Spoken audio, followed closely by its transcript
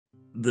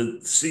the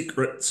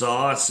secret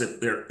sauce,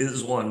 if there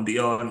is one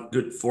beyond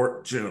good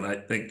fortune, I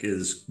think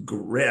is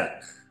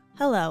grit.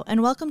 Hello,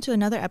 and welcome to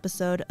another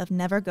episode of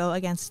Never Go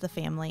Against the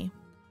Family.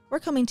 We're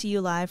coming to you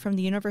live from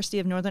the University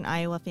of Northern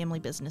Iowa Family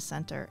Business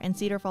Center in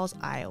Cedar Falls,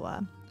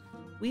 Iowa.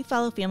 We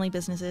follow family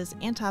businesses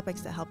and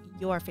topics that help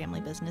your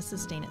family business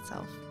sustain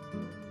itself.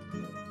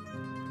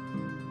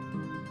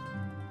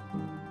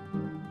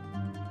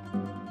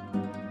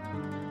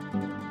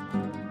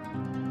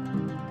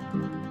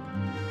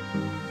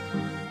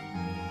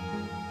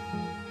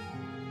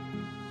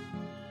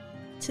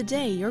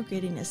 Today, you're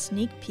getting a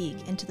sneak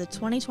peek into the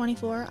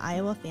 2024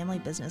 Iowa Family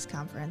Business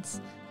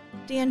Conference.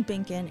 Dan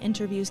Beenken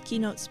interviews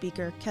keynote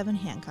speaker Kevin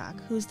Hancock,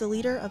 who's the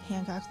leader of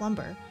Hancock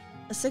Lumber,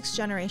 a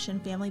sixth-generation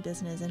family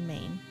business in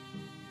Maine.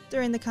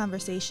 During the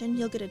conversation,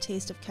 you'll get a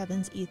taste of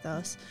Kevin's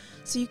ethos,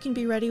 so you can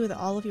be ready with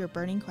all of your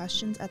burning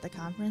questions at the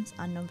conference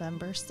on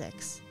November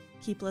 6th.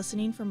 Keep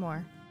listening for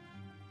more.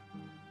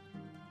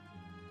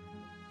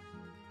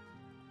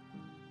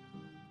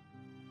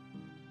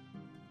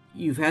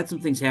 You've had some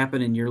things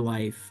happen in your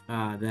life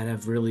that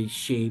have really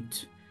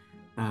shaped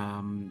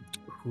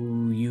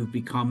who you've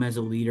become as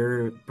a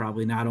leader,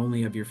 probably not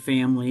only of your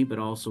family, but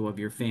also of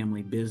your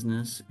family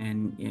business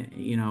and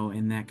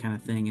that kind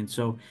of thing. And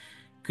so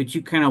could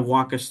you kind of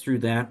walk us through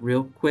that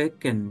real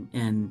quick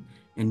and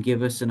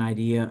give us an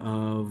idea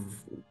of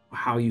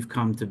how you've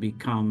come to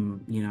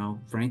become,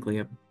 frankly,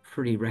 a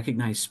pretty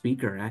recognized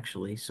speaker,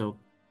 actually. So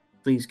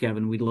please,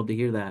 Kevin, we'd love to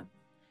hear that.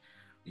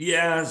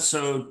 Yeah,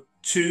 so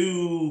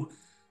two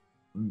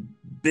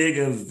big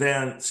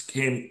events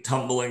came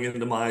tumbling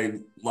into my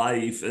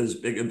life as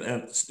big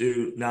events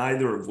do,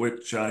 neither of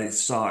which I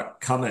saw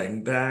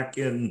coming. Back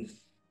in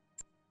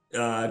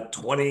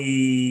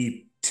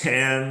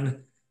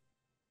 2010,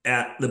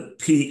 at the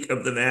peak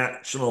of the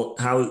national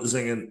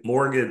housing and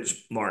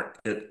mortgage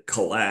market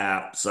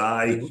collapse,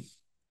 I Okay.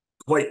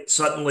 quite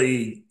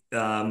suddenly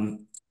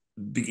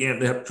began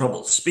to have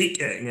trouble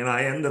speaking, and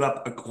I ended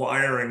up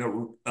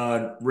acquiring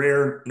a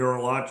rare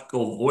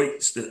neurological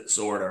voice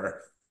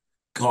disorder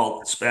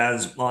called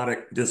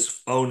spasmodic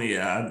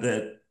dysphonia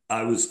that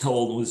I was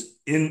told was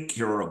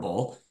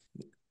incurable.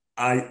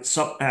 I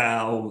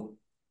somehow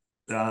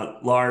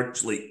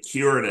largely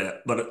cured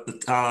it, but at the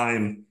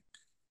time,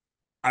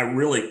 I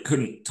really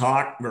couldn't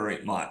talk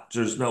very much.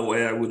 There's no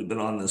way I would have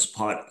been on this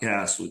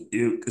podcast with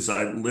you because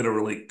I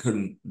literally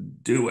couldn't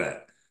do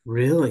it.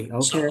 Really?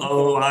 Okay.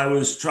 So I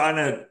was trying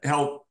to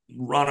help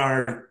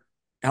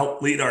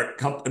lead our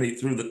company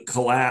through the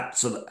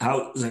collapse of the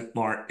housing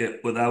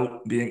market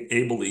without being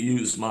able to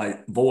use my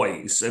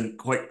voice. And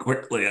quite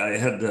quickly, I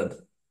had to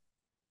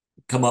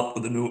come up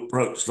with a new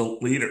approach to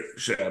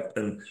leadership.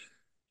 And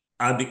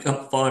I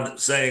become fond of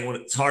saying when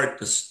it's hard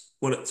to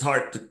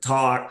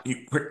talk,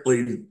 you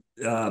quickly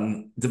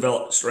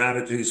develop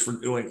strategies for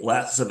doing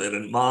less of it.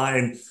 And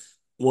mine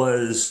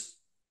was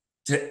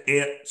to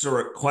answer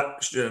a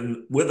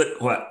question with a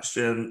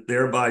question,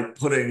 thereby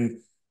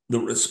putting the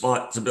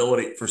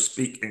responsibility for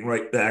speaking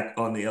right back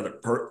on the other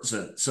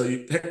person. So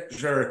you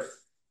picture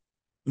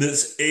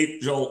this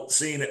age-old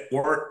scene at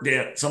work,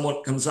 Dan.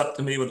 Someone comes up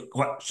to me with a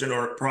question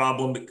or a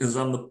problem because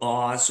I'm the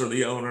boss or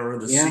the owner or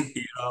the Yeah.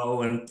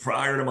 CEO. And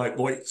prior to my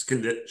voice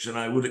condition,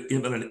 I would have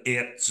given an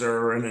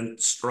answer, an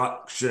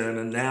instruction.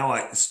 And now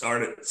I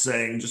started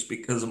saying, just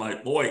because of my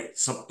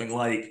voice, something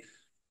like,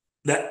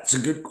 that's a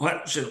good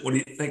question. What do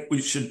you think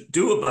we should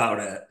do about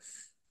it?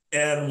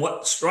 And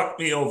what struck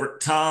me over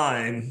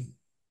time,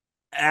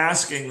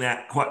 asking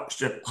that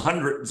question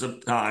hundreds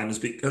of times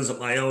because of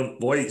my own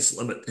voice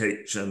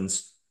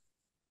limitations,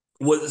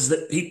 was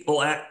that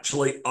people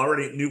actually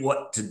already knew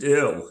what to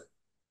do.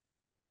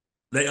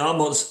 They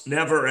almost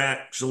never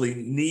actually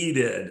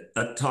needed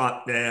a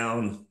top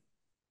down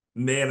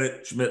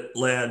management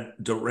led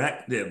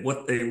directive.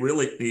 What they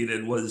really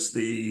needed was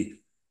the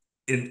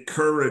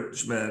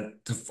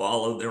encouragement to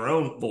follow their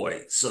own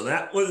voice. So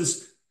that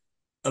was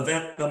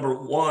event number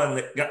one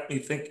that got me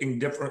thinking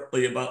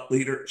differently about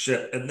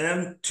leadership. And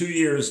then 2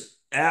 years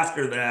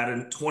after that,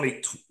 in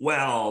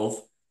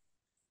 2012,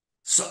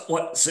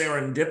 somewhat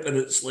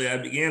serendipitously, I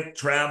began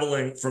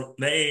traveling from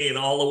Maine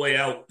all the way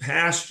out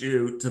past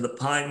you to the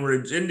Pine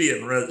Ridge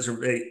Indian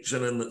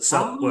Reservation in the Oh,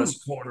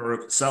 southwest corner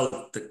of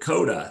South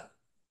Dakota.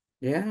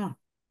 yeah.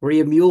 Were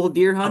you mule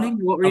deer A, hunting?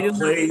 What were you a doing out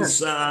there?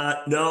 place,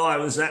 no, I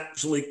was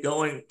actually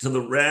going to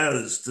the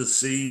res to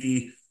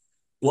see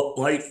what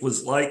life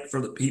was like for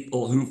the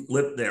people who've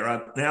lived there.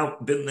 I've now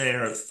been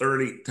there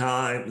 30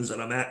 times and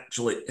I'm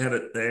actually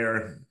headed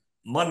there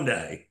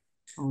Monday.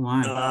 Oh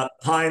my.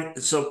 Pine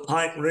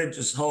Ridge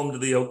is home to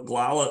the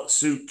Oglala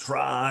Sioux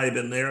tribe,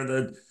 and they're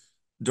the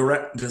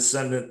direct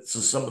descendants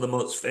of some of the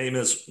most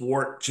famous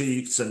war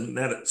chiefs and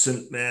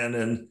medicine men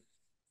in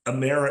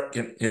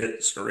American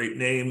history.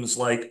 Names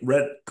like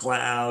Red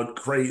Cloud,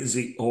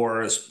 Crazy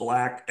Horse,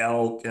 Black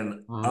Elk,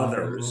 and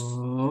others.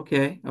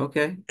 Okay,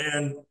 okay.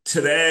 And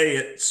today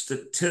it's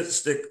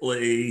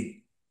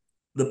statistically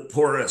the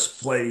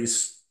poorest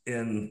place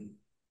in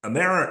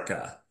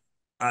America.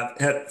 I've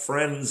had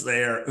friends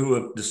there who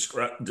have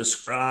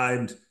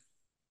described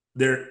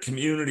their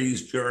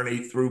community's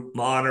journey through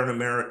modern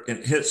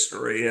American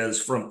history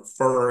as from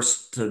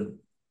first to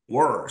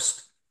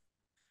worst.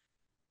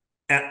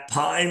 At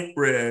Pine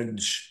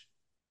Ridge,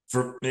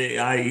 for me,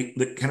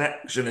 the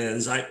connection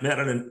is I met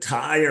an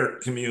entire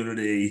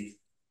community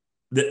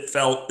that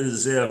felt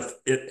as if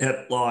it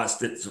had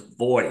lost its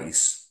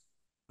voice,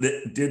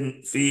 that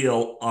didn't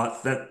feel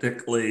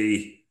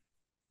authentically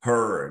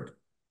heard.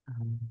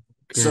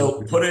 Okay.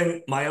 So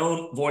putting my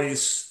own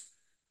voice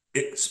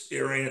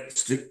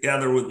experience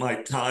together with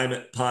my time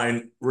at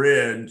Pine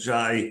Ridge,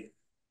 I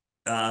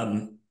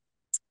um,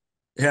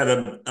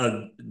 had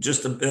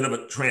just a bit of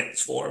a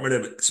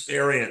transformative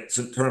experience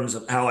in terms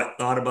of how I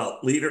thought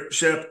about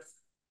leadership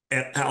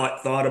and how I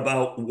thought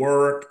about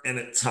work and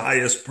its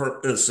highest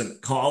purpose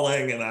and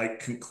calling. And I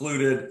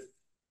concluded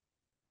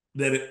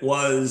that it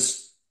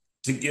was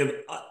to give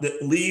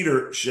that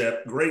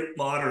leadership, great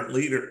modern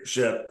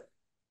leadership,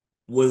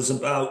 was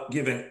about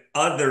giving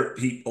other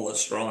people a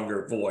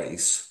stronger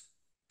voice,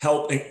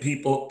 helping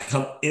people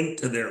come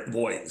into their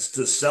voice,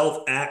 to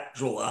self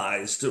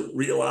actualize, to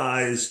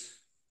realize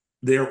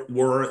their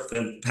worth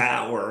and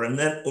power. And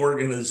then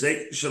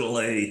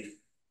organizationally,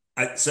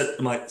 I said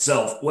to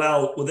myself,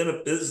 well, within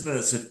a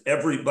business, if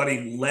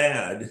everybody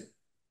led,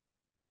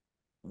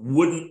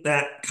 wouldn't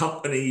that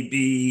company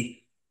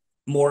be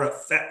more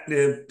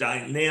effective,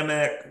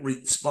 dynamic,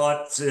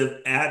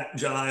 responsive,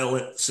 agile,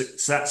 and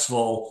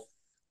successful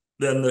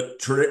than the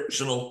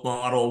traditional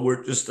model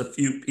where just a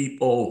few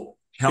people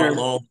held Sure.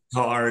 all the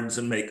cards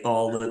and made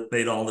all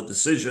the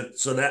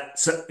decisions? So that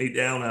set me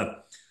down a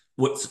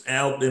what's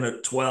now been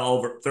a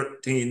 12 or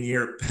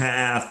 13-year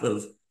path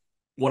of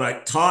what I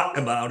talk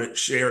about at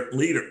shared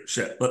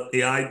leadership, but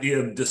the idea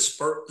of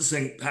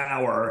dispersing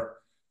power,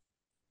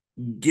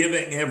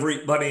 giving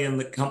everybody in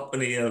the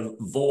company a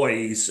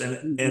voice,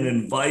 and Mhm.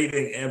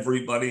 inviting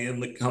everybody in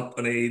the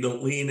company to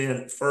lean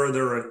in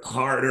further and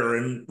harder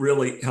and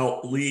really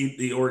help lead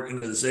the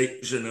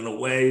organization in a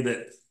way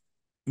that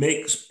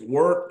makes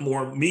work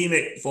more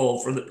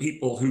meaningful for the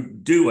people who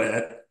do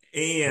it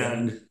Right.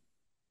 and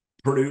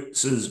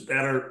produces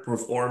better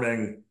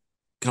performing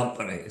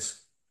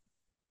companies.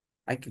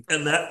 I could.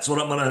 And that's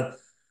what I'm going to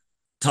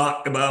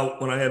talk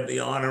about when I have the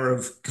honor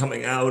of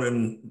coming out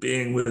and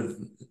being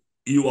with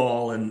you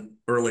all in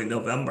early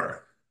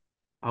November.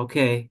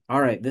 Okay.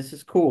 All right. This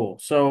is cool.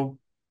 So,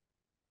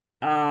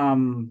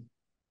 um,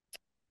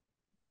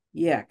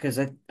 yeah, because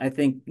I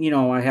think,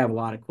 I have a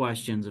lot of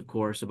questions, of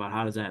course, about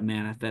how does that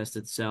manifest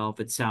itself.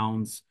 It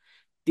sounds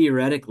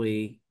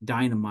theoretically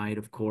dynamite,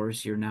 of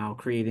course. You're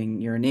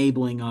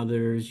enabling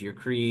others, you're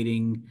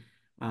creating,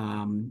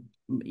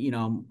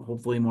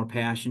 hopefully more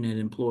passionate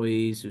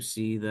employees who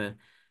see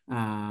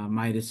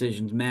my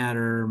decisions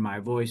matter, my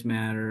voice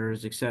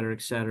matters, et cetera,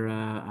 et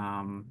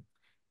cetera.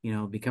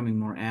 Becoming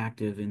more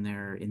active in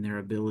their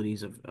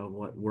abilities of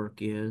what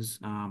work is.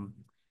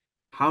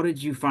 How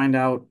did you find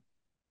out?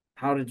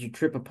 How did you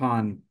trip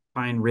upon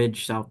Pine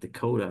Ridge, South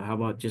Dakota? How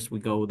about just we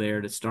go there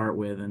to start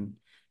with and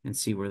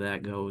see where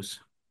that goes?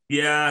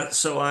 Yeah,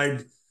 so I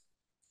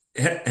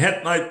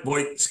had my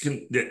voice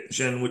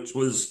condition, which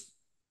was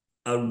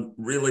a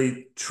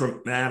really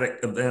traumatic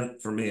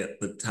event for me at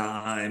the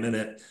time, and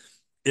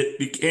it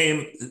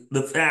became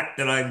the fact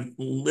that I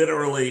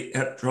literally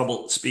had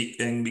trouble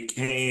speaking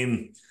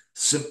became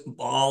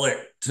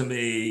symbolic to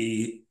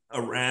me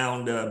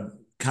around a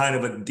kind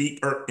of a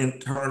deeper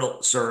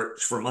internal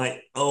search for my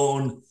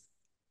own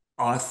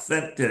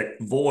authentic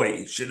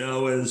voice,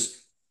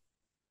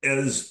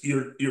 as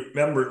your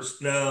members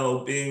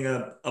know, being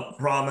a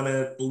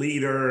prominent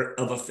leader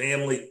of a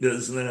family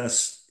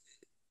business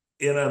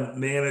in a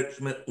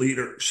management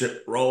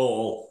leadership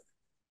role,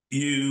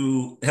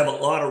 you have a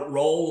lot of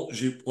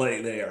roles you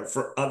play there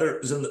for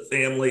others in the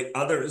family,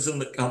 others in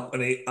the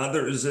company,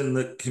 others in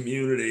the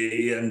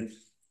community. And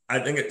I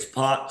think it's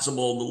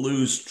possible to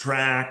lose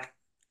track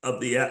of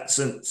the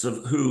essence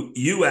of who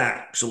you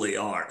actually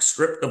are,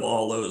 stripped of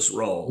all those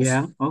roles.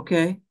 Yeah.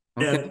 Okay.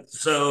 Okay. And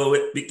so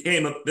it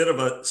became a bit of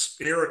a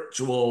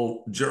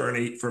spiritual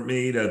journey for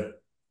me to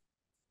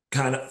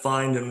kind of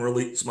find and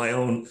release my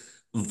own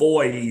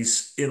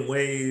voice in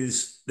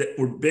ways that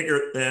were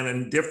bigger than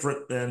and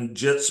different than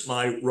just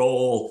my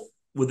role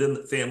within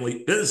the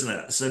family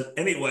business. And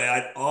anyway,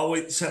 I'd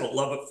always had a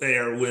love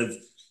affair with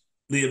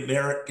the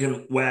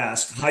American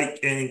West,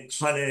 hiking,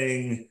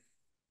 hunting,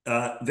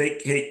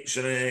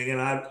 vacationing, and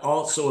I'm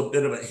also a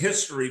bit of a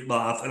history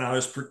buff, and I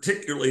was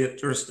particularly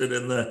interested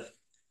in the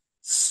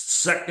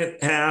second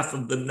half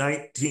of the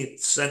 19th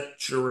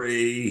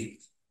century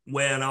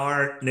when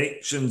our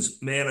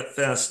nation's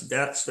manifest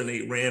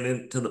destiny ran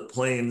into the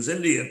Plains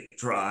Indian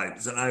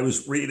tribes. And I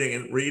was reading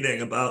and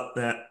reading about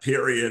that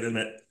period, and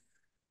it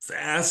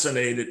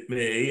fascinated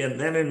me. And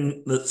then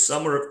in the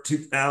summer of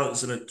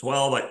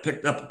 2012, I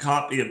picked up a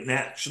copy of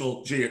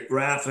National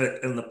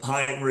Geographic, and the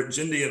Pine Ridge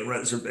Indian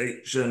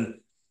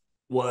Reservation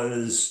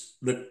was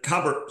the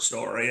cover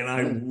story, and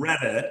I Hmm.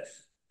 read it.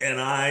 And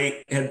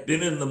I had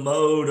been in the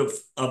mode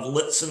of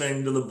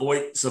listening to the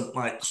voice of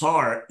my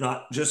heart,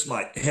 not just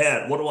my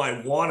head. What do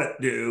I want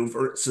to do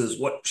versus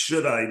what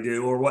should I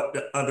do or what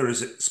do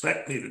others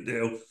expect me to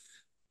do?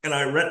 And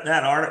I read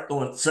that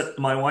article and said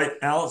to my wife,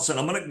 Allison,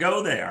 I'm going to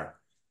go there.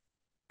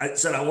 I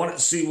said, I want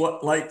to see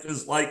what life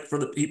is like for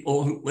the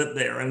people who live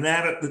there. And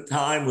that at the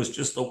time was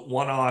just a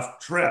one-off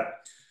trip.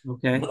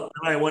 Okay. But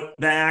then I went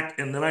back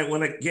and then I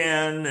went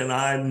again.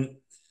 And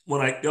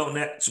when I go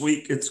next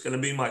week, it's going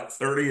to be my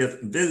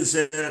 30th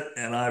visit.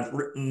 And I've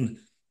written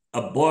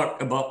a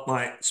book about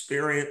my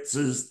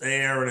experiences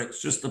there. And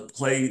it's just a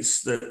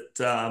place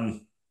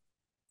that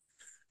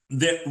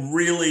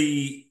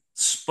really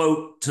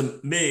spoke to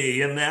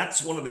me. And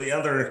that's one of the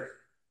other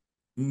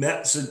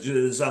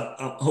messages I'm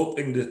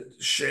hoping to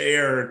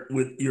share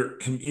with your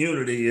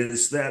community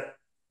is that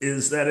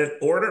in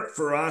order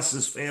for us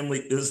as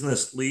family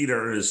business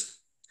leaders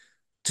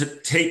to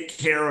take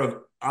care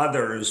of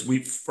others, we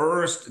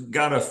first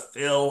got to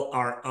fill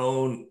our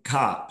own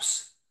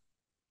cups.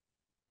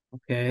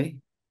 Okay.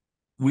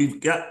 We've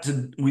got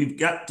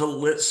to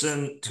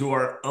listen to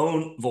our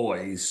own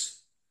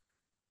voice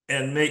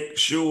and make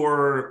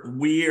sure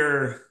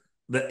we're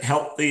the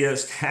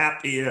healthiest,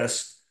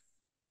 happiest,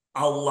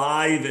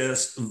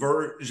 alivest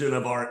version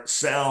of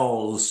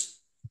ourselves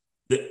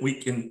that we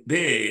can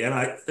be. And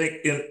I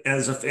think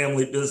as a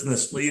family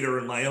business leader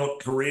in my own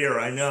career,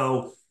 I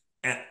know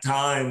at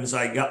times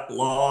I got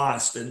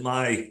lost in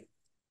my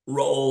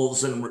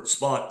roles and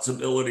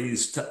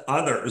responsibilities to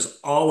others,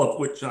 all of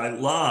which I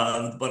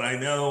loved, but I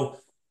know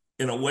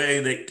in a way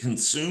they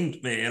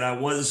consumed me. And I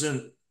was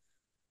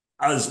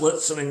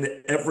listening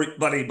to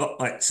everybody but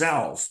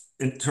myself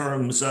in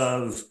terms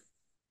of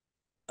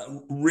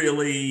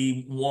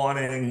really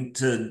wanting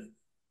to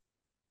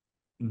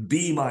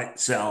be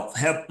myself,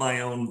 have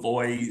my own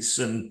voice,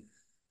 and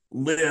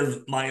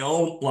live my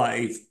own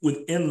life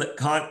within the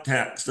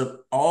context of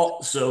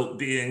also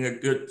being a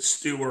good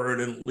steward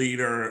and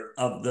leader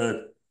of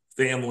the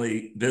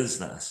family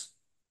business.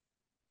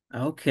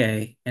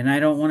 Okay. And I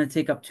don't want to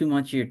take up too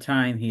much of your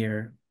time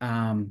here.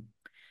 You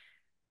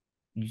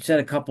said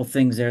a couple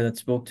things there that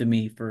spoke to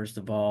me. First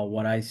of all,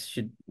 what I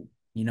should,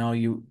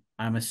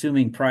 I'm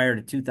assuming prior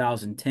to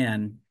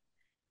 2010,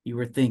 you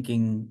were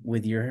thinking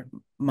with your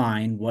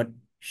mind, what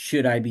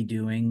should I be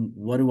doing?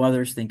 What do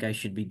others think I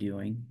should be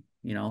doing?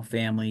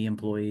 Family,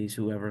 employees,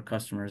 whoever,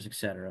 customers,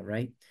 etc.,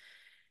 right?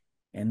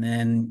 And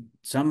then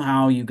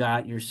somehow you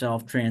got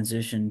yourself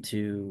transitioned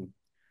to,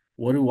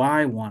 what do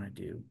I want to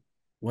do?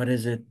 What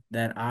is it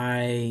that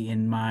I,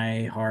 in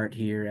my heart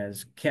here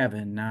as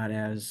Kevin, not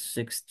as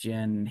sixth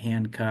gen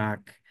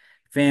Hancock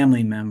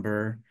family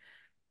member,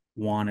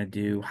 want to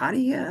do?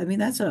 I mean,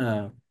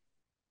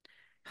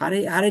 how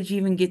did you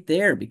even get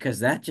there? Because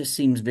that just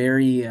seems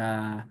very,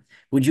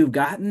 would you have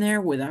gotten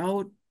there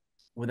without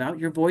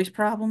your voice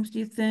problems, do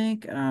you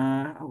think?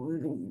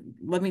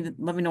 Let me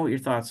know what your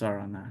thoughts are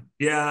on that.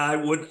 Yeah,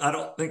 I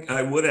don't think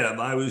I would have.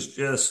 I was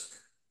just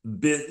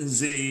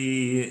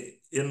busy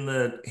in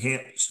the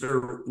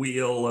hamster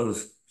wheel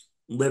of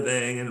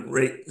living and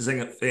raising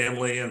a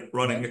family and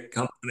running a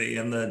company.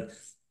 And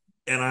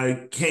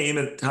I came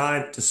in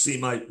time to see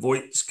my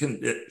voice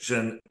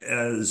condition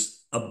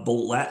as a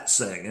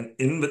blessing, an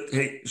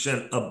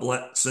invitation, a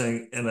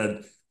blessing,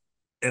 and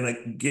a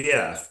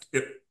gift.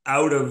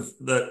 Out of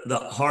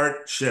the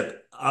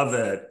hardship of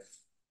it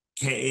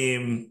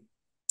came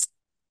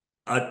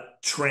a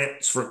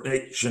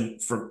transformation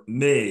for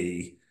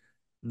me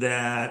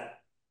that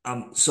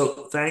I'm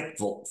so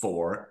thankful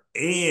for,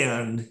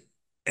 and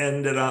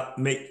ended up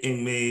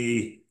making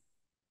me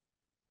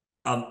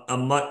a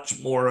much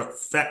more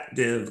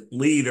effective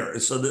leader.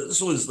 So this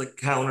was the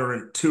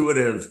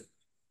counterintuitive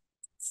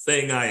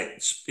thing I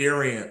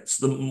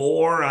experienced. The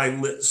more I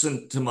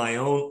listened to my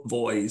own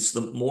voice, the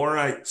more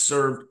I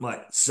served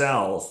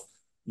myself,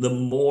 the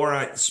more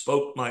I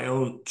spoke my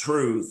own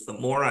truth, the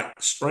more I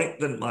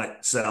strengthened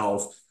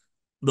myself,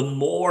 the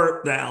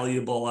more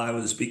valuable I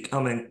was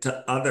becoming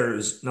to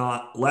others,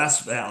 not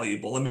less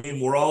valuable. I mean,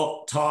 we're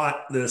all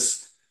taught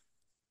this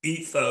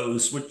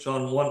ethos, which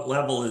on one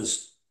level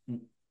is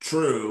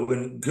true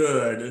and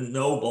good and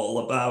noble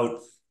about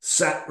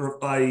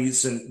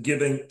sacrifice and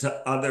giving to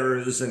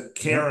others and Yep.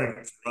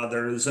 caring for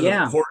others. And of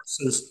Yeah, course,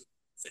 as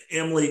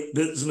family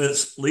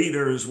business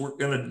leaders, we're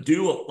going to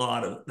do a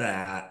lot of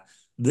that.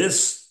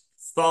 This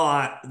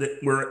thought that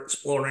we're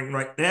exploring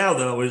right now,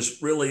 though,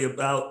 is really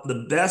about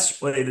the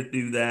best way to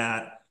do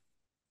that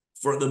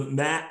for the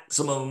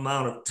maximum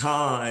amount of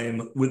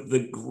time with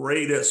the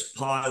greatest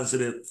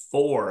positive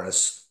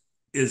force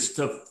is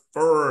to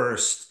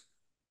first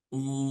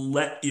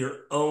let your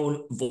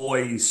own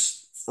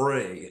voice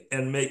free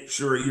and make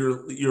sure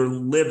you're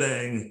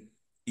living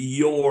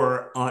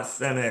your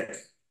authentic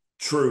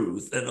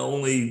truth. And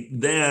only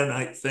then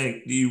I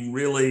think do you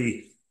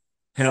really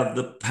have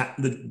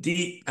the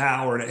deep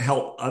power to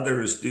help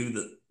others do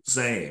the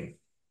same.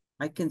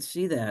 I can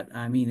see that.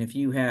 I mean, if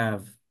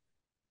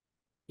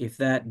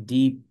that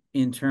deep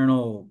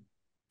internal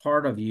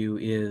part of you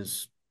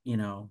is,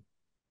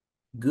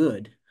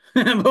 good,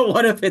 But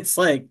what if it's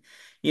like,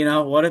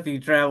 what if you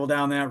travel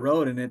down that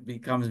road and it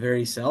becomes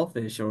very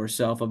selfish or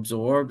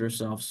self-absorbed or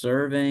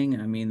self-serving?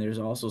 I mean, there's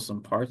also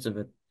some parts of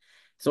it.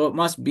 So it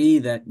must be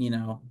that,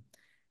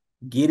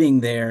 getting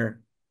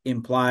there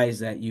implies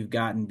that you've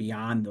gotten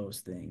beyond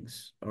those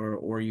things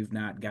or you've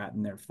not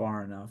gotten there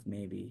far enough,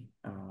 maybe.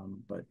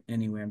 But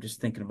anyway, I'm just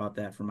thinking about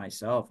that for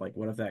myself. Like,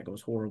 what if that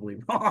goes horribly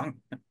wrong?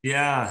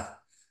 Yeah.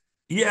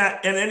 Yeah,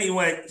 and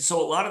anyway, so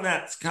a lot of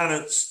that's kind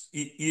of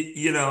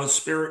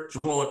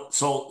spiritual and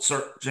soul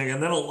searching,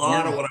 and then a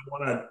lot of Yeah. what I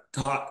want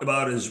to talk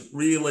about is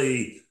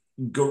really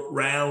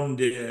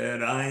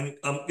grounded. I'm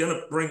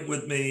gonna bring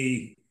with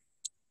me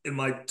in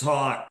my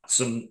talk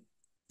some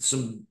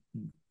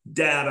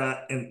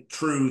data and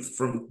truth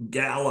from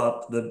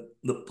Gallup,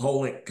 the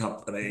polling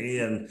company,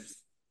 and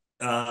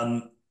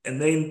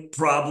they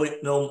probably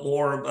know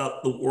more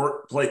about the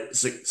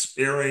workplace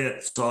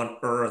experience on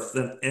Earth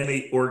than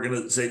any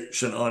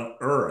organization on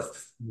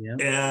Earth. Yeah.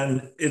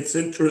 And it's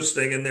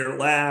interesting in their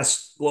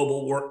last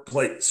global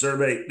workplace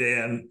survey,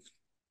 Dan,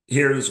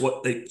 here's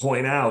what they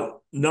point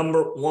out.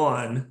 Number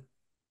one,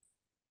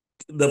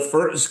 the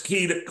first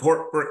key to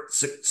corporate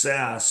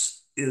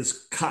success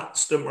is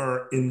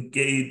customer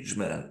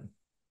engagement.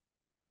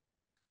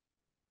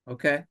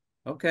 Okay.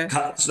 Okay.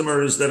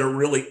 Customers that are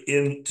really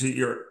into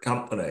your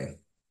company.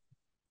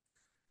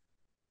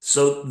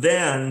 So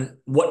then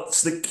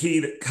what's the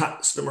key to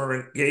customer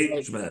Right.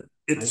 engagement?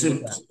 I It's hear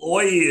that.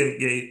 employee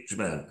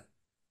engagement.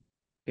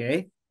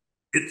 Okay.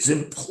 It's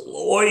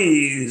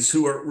employees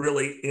who are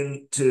really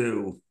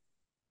into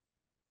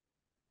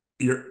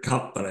your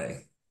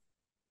company.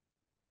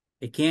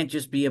 It can't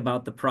just be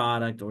about the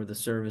product or the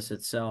service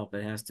itself.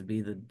 It has to be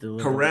the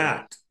deliverable.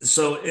 Correct.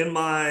 So in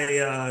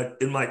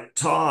my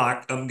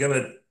talk, I'm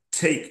gonna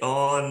take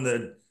on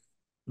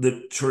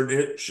the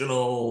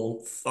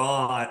traditional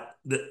thought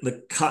that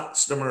the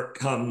customer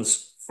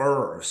comes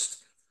first.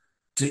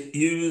 To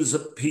use a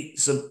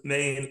piece of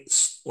Maine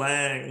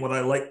slang, what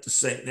I like to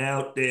say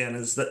now, Dan,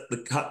 is that the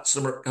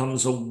customer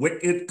comes a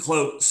wicked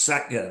close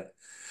second.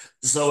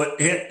 So at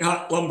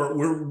Hancock Lumber,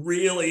 we're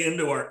really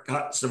into our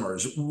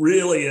customers,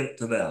 really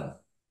into them.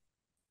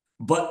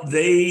 But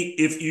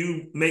if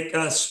you make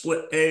us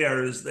split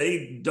hairs,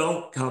 they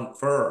don't come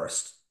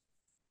first.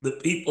 The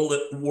people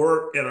that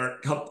work at our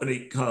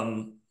company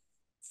come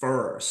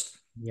first.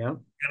 Yep.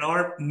 And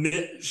our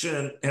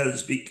mission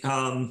has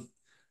become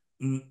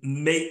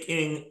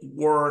making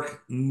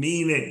work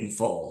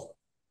meaningful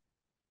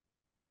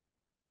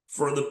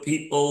for the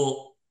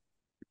people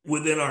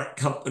within our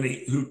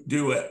company who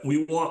do it.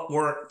 We want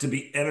work to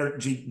be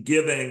energy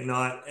giving,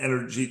 not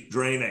energy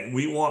draining.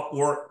 We want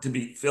work to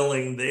be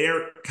filling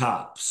their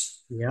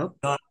cups, Yep.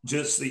 not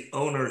just the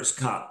owner's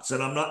cups.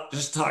 And I'm not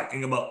just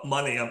talking about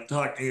money, I'm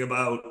talking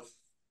about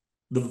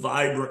the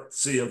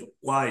vibrancy of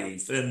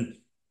life. And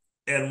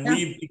Yeah.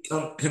 we've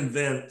become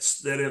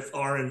convinced that if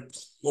our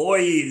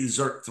employees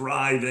are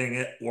thriving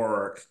at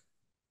work,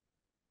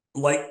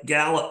 like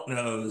Gallup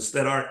knows,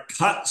 that our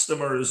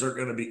customers are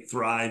going to be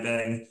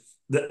thriving,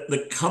 that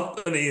the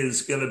company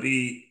is going to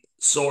be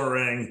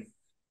soaring,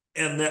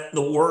 and that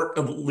the work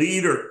of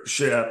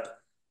leadership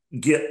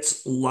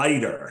gets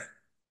lighter.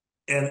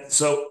 And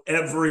so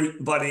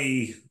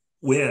everybody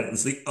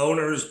wins. The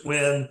owners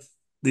win,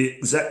 the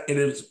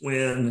executives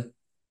win,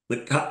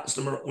 the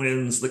customer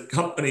wins, the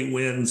company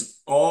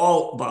wins,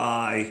 all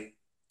by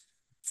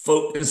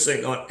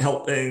focusing on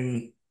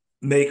helping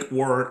make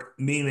work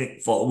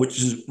meaningful,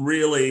 which is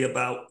really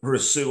about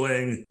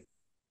pursuing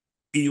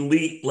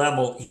elite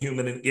level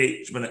human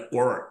engagement at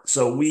work.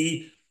 So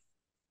we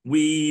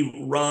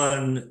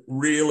run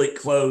really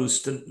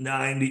close to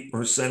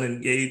 90%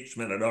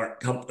 engagement at our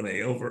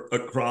company over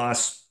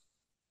across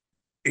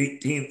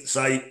 18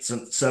 sites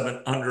and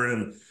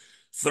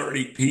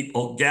 730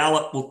 people.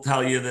 Gallup will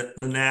tell you that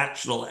the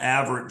national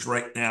average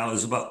right now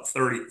is about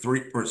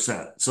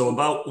 33%. So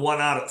about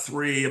one out of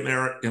three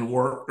American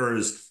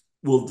workers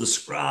will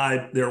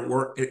describe their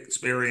work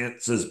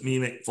experience as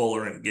meaningful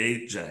or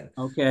engaging.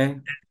 Okay.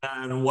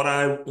 And what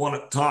I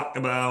want to talk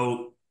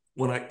about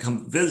when I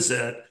come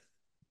visit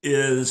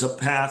is a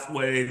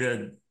pathway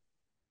to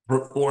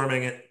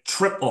performing at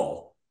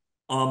triple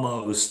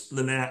almost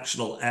the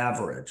national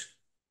average,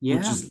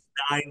 which Yeah. is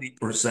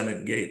 90%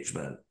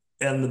 engagement,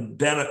 and the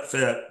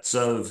benefits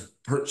of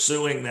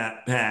pursuing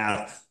that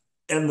path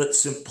and the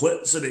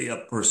simplicity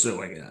of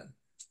pursuing it.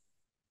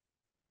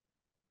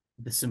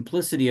 The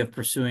simplicity of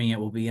pursuing it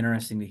will be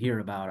interesting to hear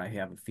about, I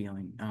have a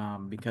feeling,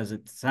 because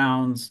it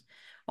sounds,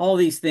 all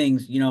these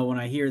things, when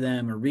I hear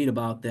them or read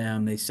about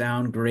them, they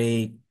sound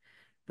great,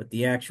 but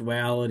the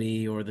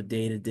actuality or the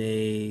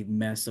day-to-day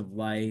mess of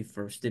life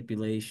or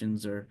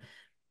stipulations or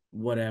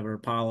whatever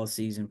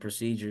policies and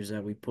procedures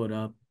that we put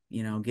up,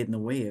 get in the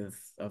way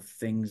of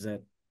things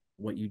that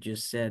what you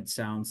just said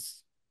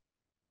sounds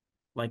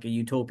like a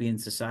utopian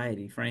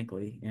society,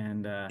 frankly.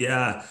 And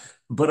Yeah.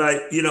 But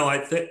I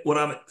think what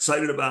I'm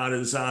excited about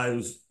is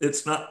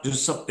it's not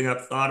just something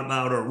I've thought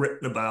about or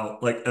written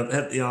about. Like I've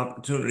had the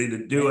opportunity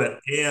to do okay.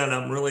 it, and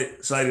I'm really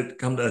excited to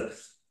come to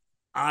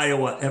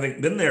Iowa,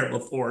 having been there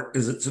before,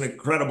 because it's an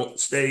incredible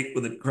state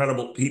with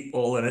incredible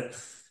people in it.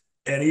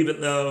 And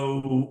even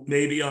though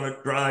maybe on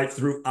a drive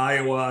through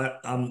Iowa,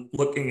 I'm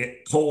looking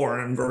at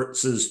corn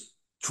versus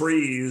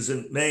trees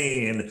in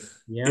Maine,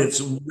 Yep.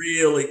 it's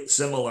really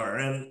similar.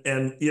 And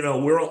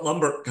we're a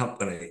lumber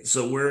company,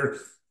 so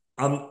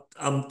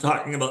I'm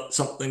talking about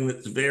something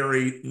that's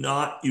very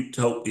not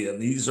utopian.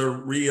 These are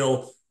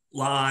real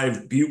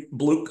live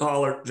blue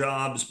collar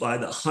jobs by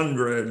the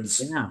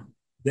hundreds Yeah.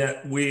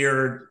 that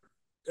we're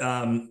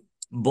um,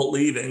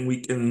 believing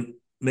we can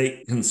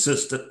make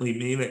consistently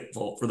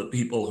meaningful for the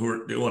people who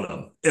are doing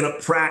them in a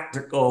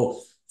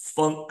practical,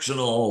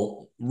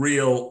 functional,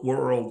 real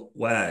world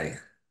way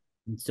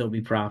And still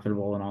be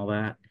profitable and all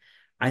that.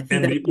 I think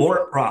and that, be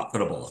more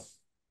profitable.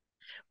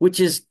 which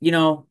is,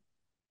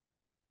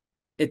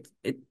 it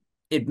it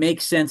it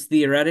makes sense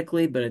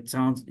theoretically, but it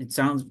sounds,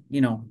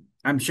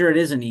 I'm sure it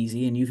isn't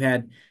easy, and you've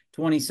had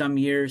 20 some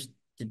years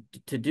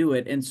to do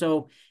it. And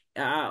so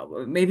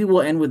maybe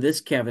we'll end with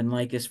this, Kevin.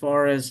 Like, as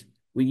far as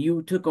when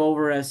you took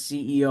over as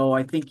CEO,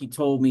 I think you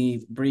told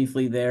me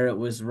briefly there it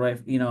was right,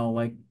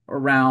 like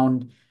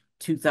around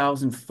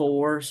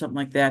 2004, something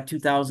like that,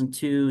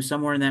 2002,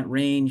 somewhere in that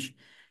range.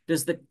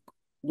 Does the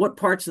What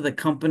parts of the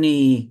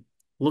company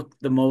look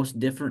the most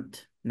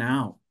different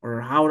now?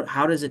 Or how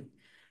does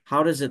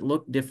it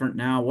look different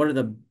now? What are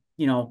the,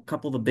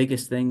 couple of the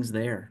biggest things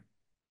there?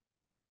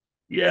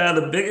 Yeah,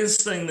 the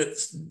biggest thing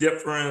that's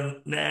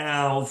different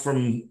now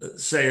from,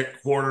 say, a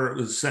quarter of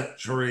a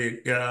century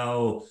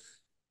ago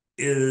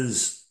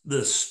is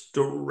the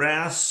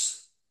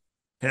stress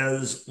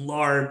has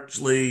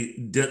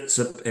largely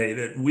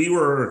dissipated. We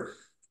were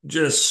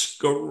just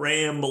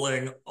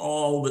scrambling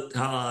all the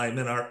time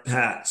in our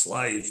past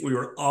life. We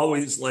were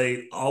always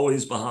late,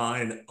 always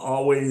behind,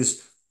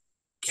 always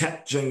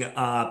catching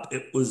up.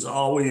 It was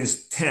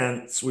always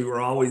tense. We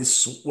were always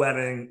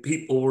sweating.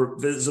 People were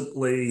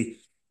visibly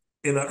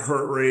in a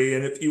hurry.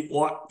 And if you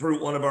walk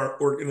through one of our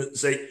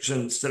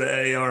organizations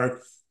today,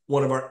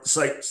 one of our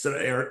sites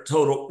today, our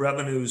total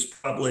revenue is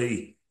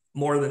probably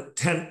more than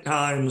 10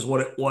 times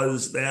what it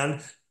was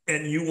then.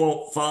 And you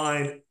won't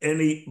find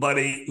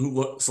anybody who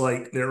looks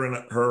like they're in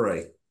a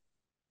hurry.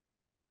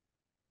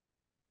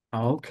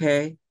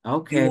 Okay. You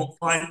Okay. won't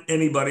find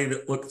anybody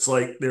that looks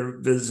like they're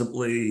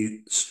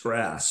visibly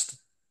stressed.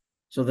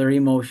 So their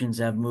emotions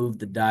have moved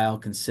the dial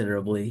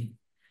considerably.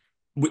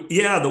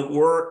 Yeah, the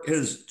work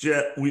has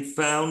just, we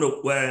found a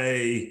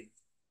way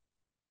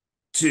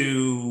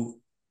to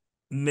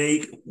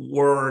make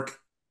work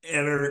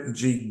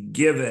energy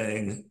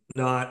giving,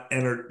 not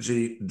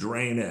energy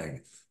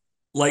draining.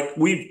 Like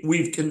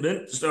we've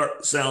convinced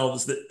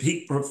ourselves that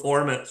peak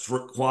performance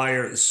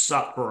requires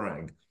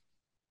suffering.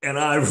 And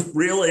I've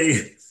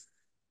really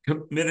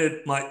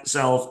committed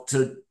myself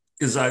to,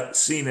 because I've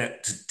seen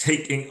it, to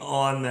taking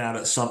on that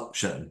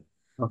assumption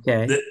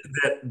Okay.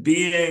 that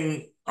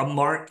being a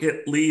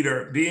market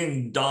leader,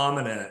 being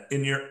dominant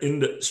in your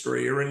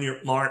industry or in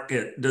your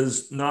market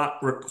does not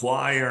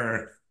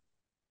require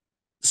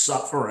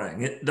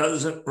suffering. It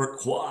doesn't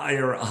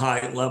require a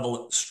high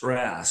level of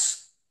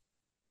stress.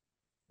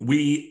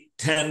 We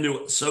tend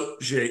to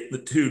associate the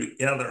two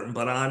together,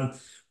 but I'm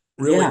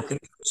really Yeah.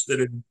 interested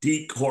in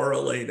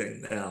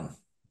decorrelating them.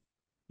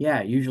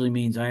 Yeah. It usually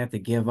means I have to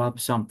give up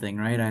something,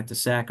 right? I have to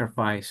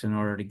sacrifice in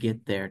order to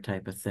get there,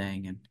 type of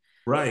thing. And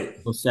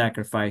Right, those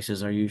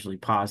sacrifices are usually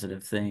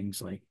positive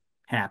things like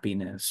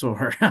happiness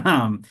or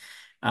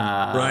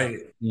right.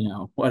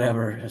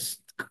 whatever,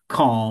 just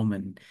calm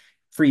and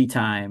free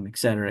time, et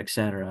cetera, et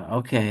cetera.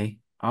 Okay,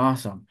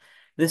 awesome.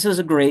 This is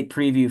a great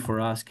preview for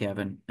us,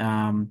 Kevin.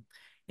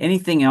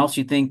 Anything else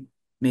you think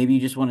maybe you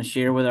just want to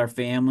share with our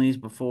families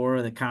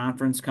before the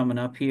conference coming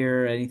up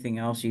here? Anything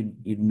else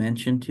you'd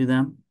mention to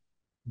them?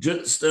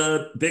 Just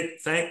a big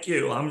thank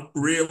you. I'm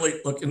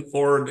really looking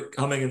forward to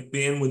coming and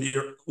being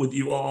with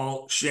you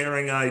all,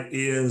 sharing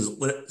ideas,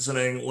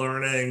 listening,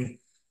 learning,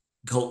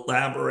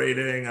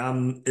 collaborating.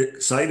 I'm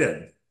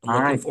excited. I'm All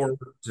looking right. forward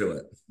to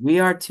it. We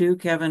are too,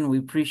 Kevin. We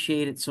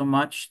appreciate it so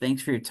much.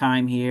 Thanks for your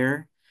time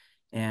here.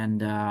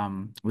 And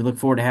we look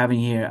forward to having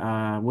you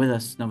here with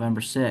us November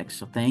 6th.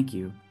 So thank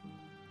you.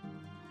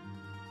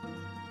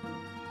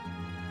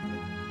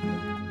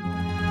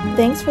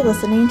 Thanks for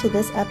listening to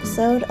this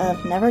episode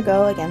of Never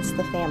Go Against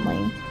the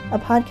Family, a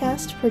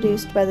podcast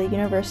produced by the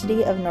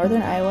University of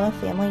Northern Iowa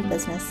Family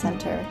Business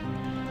Center.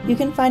 You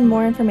can find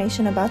more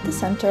information about the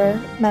center,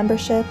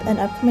 membership, and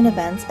upcoming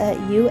events at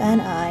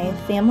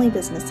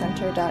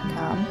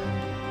unifamilybusinesscenter.com.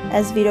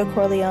 As Vito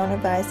Corleone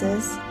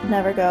advises,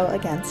 never go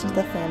against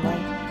the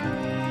family.